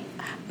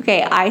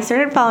 Okay, I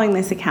started following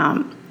this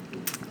account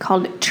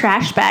called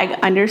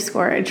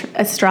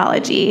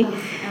trashbag_astrology.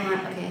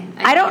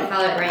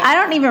 I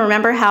don't even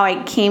remember how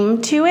I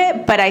came to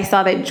it, but I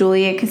saw that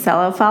Julia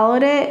Casello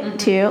followed it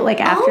too,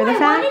 after the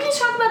fact. I wanted to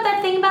talk about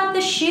that thing about the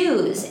the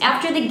shoes.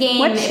 After the game,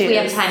 What if shoes? we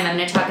have time, I'm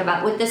going to talk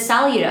about with the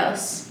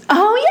Saludos.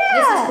 Oh, yeah.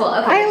 This is cool.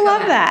 Okay, I go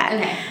love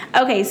ahead.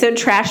 that. Okay, so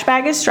Trash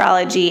Bag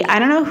Astrology. I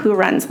don't know who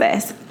runs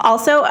this.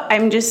 Also,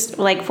 I'm just,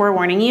 like,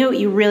 forewarning you,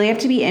 you really have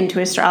to be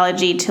into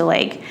astrology to,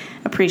 like,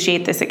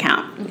 appreciate this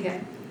account. Okay.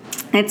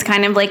 It's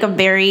kind of like a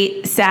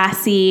very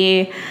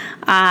sassy,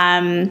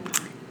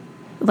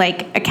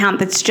 like, account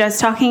that's just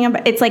talking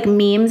about, it's like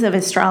memes of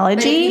astrology.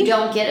 But if you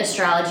don't get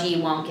astrology,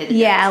 you won't get the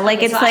Yeah, news. like,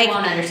 Okay, it's so like- I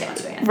won't understand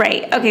what's going on.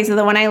 Right. Okay, so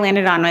the one I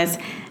landed on was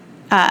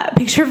a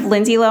picture of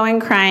Lindsay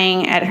Lohan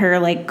crying at her,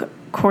 like,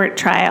 court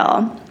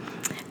trial.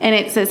 And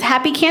it says,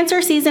 "Happy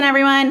Cancer season,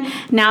 everyone.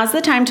 Now's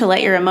the time to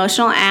let your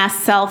emotional ass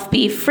self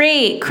be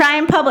free. Cry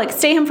in public,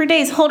 stay home for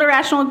days, hold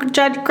irrational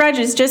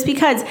grudges just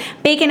because.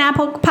 Bake an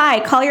apple pie,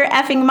 call your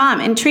effing mom,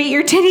 and treat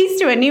your titties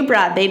to a new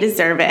broad. They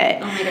deserve it."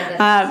 Oh my God,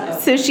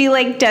 that's so she,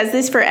 like, does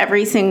this for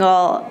every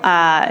single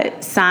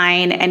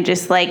sign and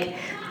just, like,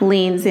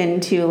 leans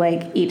into,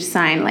 like, each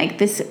sign. Like,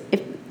 this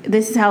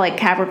is how, like,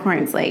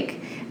 Capricorns, like,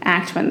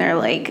 act when they're,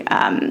 like,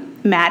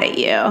 mad at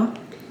you.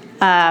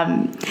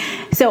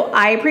 So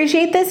I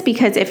appreciate this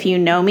because if you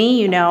know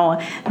me, you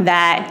know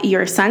that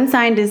your sun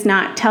sign does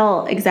not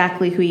tell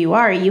exactly who you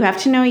are. You have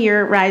to know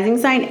your rising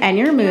sign and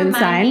your moon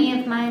sign. Remind me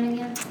of mine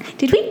again.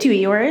 Did we do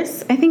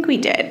yours? I think we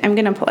did. I'm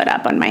going to pull it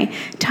up on my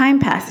Time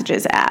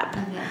Passages app.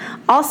 Okay.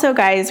 Also,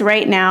 guys,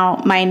 right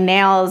now, my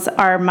nails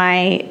are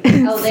my they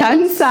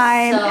sun look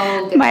sign,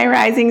 so good. my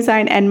rising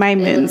sign, and my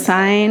moon look so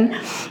sign.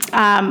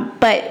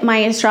 But my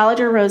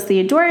astrologer, Rose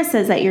Theodora,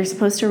 says that you're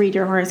supposed to read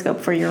your horoscope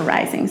for your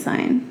rising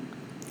sign.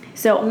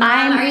 So Mom,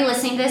 are you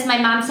listening to this? My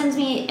mom sends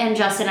me and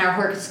Justin our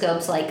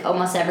horoscopes like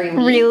almost every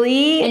week.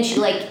 Really? And she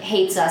like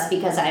hates us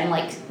because I'm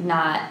like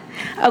not.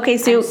 Okay,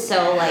 so I'm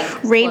so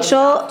like Rachel- closed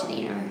off to the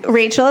universe.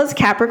 Rachel is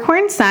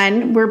Capricorn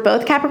sun. We're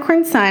both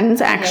Capricorn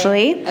suns,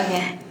 actually.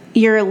 Okay.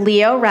 You're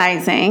Leo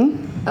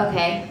rising,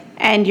 Okay.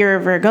 and you're a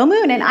Virgo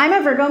moon, and I'm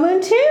a Virgo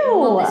moon too.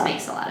 Well, this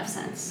makes a lot of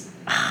sense.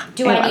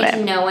 Do I I love need it.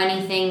 to know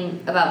anything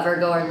about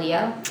Virgo or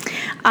Leo?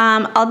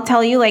 I'll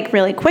tell you, like,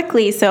 really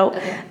quickly. So,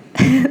 Okay.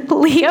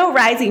 Leo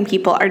rising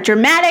people are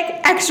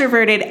dramatic,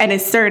 extroverted, and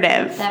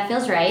assertive. That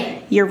feels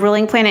right. Your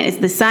ruling planet is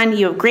the sun.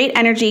 You have great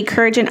energy,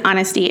 courage, and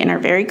honesty, and are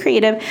very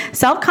creative,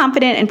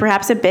 self-confident, and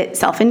perhaps a bit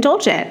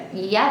self-indulgent.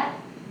 Yep.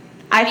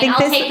 I think I'll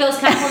this. take those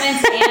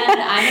compliments,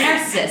 and I'm a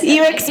narcissist.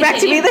 You Okay, expect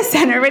to be continue. the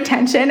center of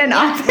attention and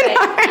often Right.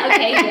 are.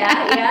 Okay,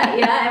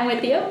 yeah, I'm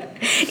with you.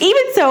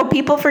 Even so,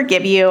 people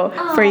forgive you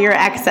for your Aw,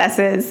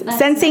 excesses, that's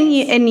sensing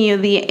nice. in you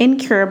the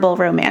incurable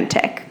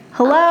romantic.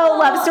 Hello,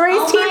 Love Stories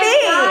oh TV.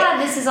 My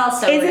God, this is all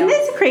so Isn't real.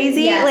 this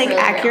crazy? Yeah, it's like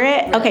really accurate?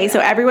 real. Really Okay, so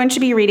real. everyone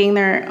should be reading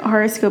their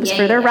horoscopes Yeah,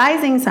 for yeah, their yeah.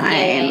 rising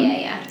sign.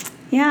 Yeah.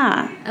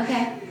 Yeah.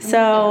 Okay.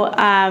 So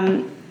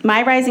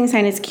my rising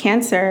sign is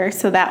Cancer,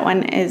 so that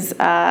one is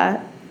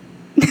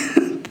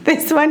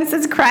this one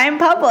says cry in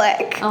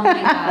public. Oh my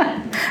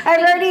God. I've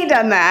already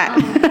done that.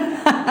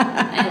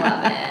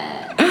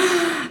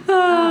 I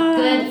love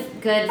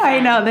it. Good. I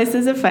fun. know, this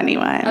is a funny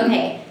one.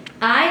 Okay,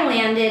 I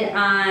landed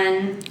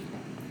on.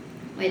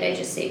 Wait, I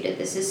just saved it.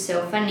 This is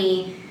so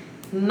funny.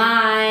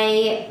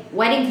 My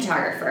wedding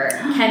photographer,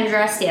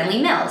 Kendra Stanley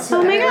Mills, who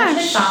Oh my everyone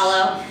gosh. should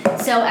follow.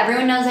 So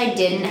everyone knows I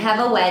didn't have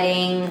a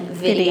wedding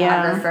Video.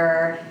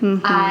 videographer.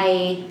 Mhm.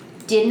 I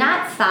did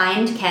not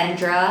find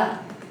Kendra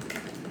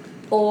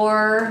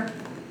or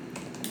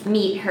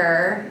meet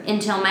her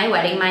until my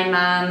wedding. My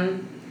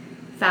mom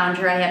found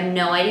her. I have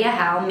no idea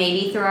how.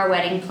 Maybe through our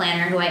wedding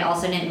planner, who I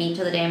also didn't meet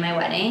till the day of my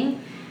wedding.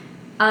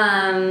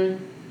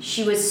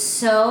 She was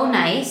so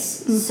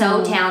nice,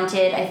 so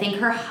talented. I think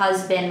her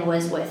husband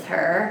was with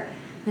her,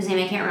 whose name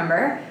I can't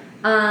remember.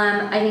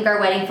 I think our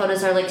wedding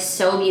photos are like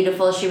so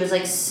beautiful. She was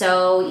like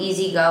so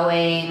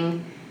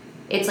easygoing.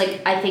 It's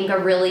like I think a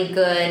really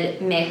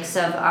good mix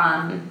of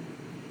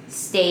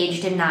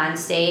staged and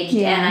non-staged.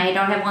 Yeah. And I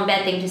don't have one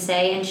bad thing to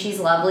say. And she's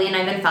lovely, and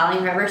I've been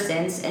following her ever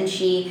since. And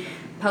she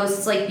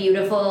posts like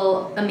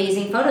beautiful,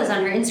 amazing photos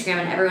on her Instagram,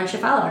 and everyone should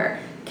follow her.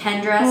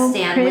 Kendra Oh,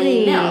 Stanley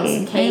pretty. Mills.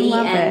 I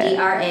love it.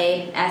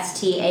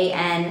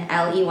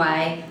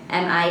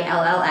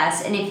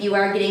 KendraStanleyMills. And if you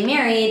are getting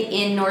married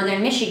in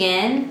northern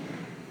Michigan,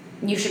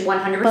 you should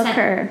 100%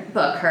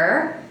 Book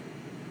her.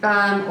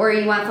 or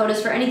you want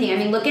photos for anything. I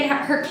mean, look at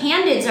her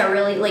candids are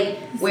really like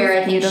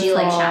where I think she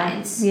like Beautiful.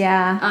 shines.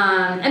 Yeah.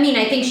 I mean,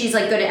 I think she's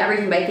like good at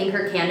everything, but I think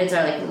her candids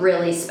are like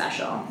really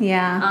special.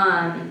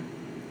 Yeah.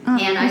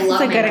 And I this is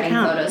love a my good wedding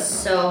account. photos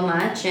so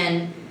much,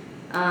 and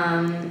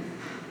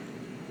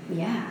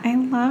yeah, I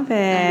love I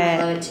it.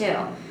 love it too.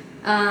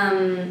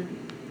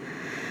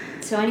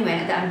 So anyway,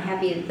 I'm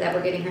happy that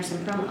we're getting her some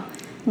promo.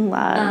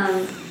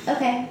 Love.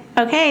 Okay.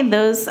 Okay,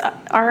 those are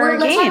our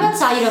Let's talk games. about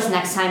Saludos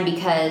next time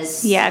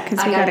because Yeah, 'cause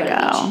I we gotta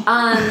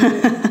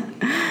gotta to the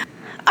beach.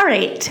 All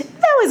right,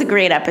 that was a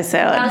great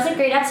episode. That was a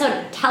great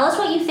episode. Tell us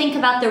what you think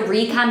about the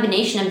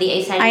recombination of the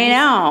A side. I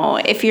know.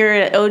 If you're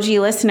an OG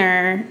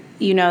listener,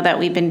 you know that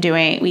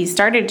we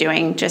started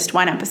doing just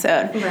one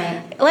episode.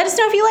 Right. Let us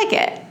know if you like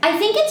it. I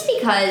think it's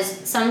because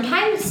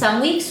sometimes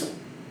some weeks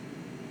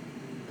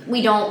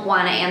we don't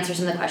want to answer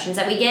some of the questions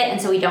that we get,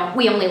 and so we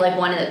only like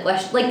one of the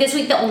questions. Like this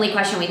week, the only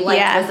question we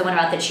liked was the one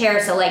about the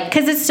chair. So like,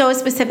 because it's so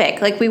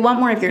specific. Like we want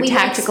more of your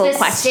tactical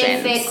questions.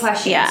 Specific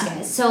questions,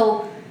 guys.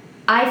 So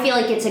I feel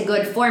like it's a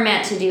good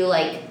format to do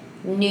like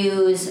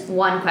news,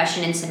 one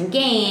question, and some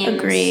games.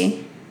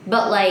 Agree.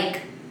 But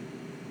like,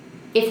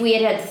 if we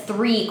had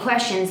 3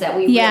 questions that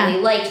we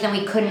really liked, then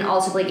we couldn't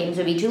also play games.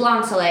 It would be too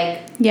long. So like,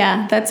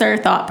 yeah, that's our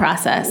thought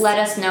process. Let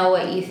us know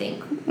what you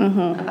think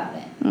about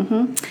it.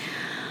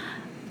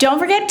 Don't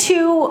forget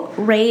to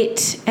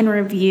rate and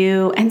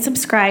review and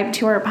subscribe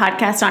to our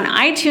podcast on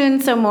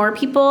iTunes so more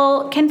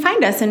people can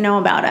find us and know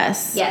about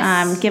us.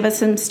 Yes. Give us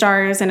some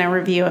stars and a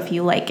review if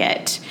you like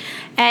it.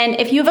 And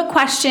if you have a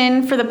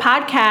question for the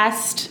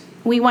podcast,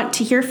 we want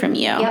to hear from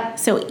you. Yep.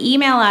 So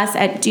email us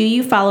at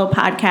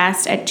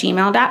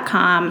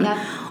doyoufollowpodcast@gmail.com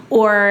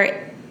or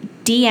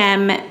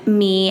DM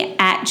me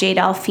at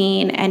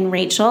jdelphine and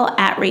Rachel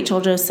at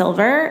Rachel Jo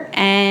Silver,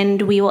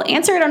 and we will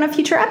answer it on a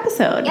future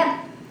episode. Yep.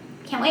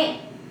 Can't wait.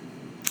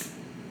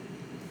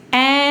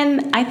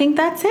 And I think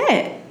that's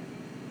it.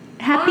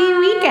 Happy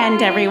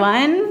weekend,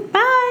 everyone.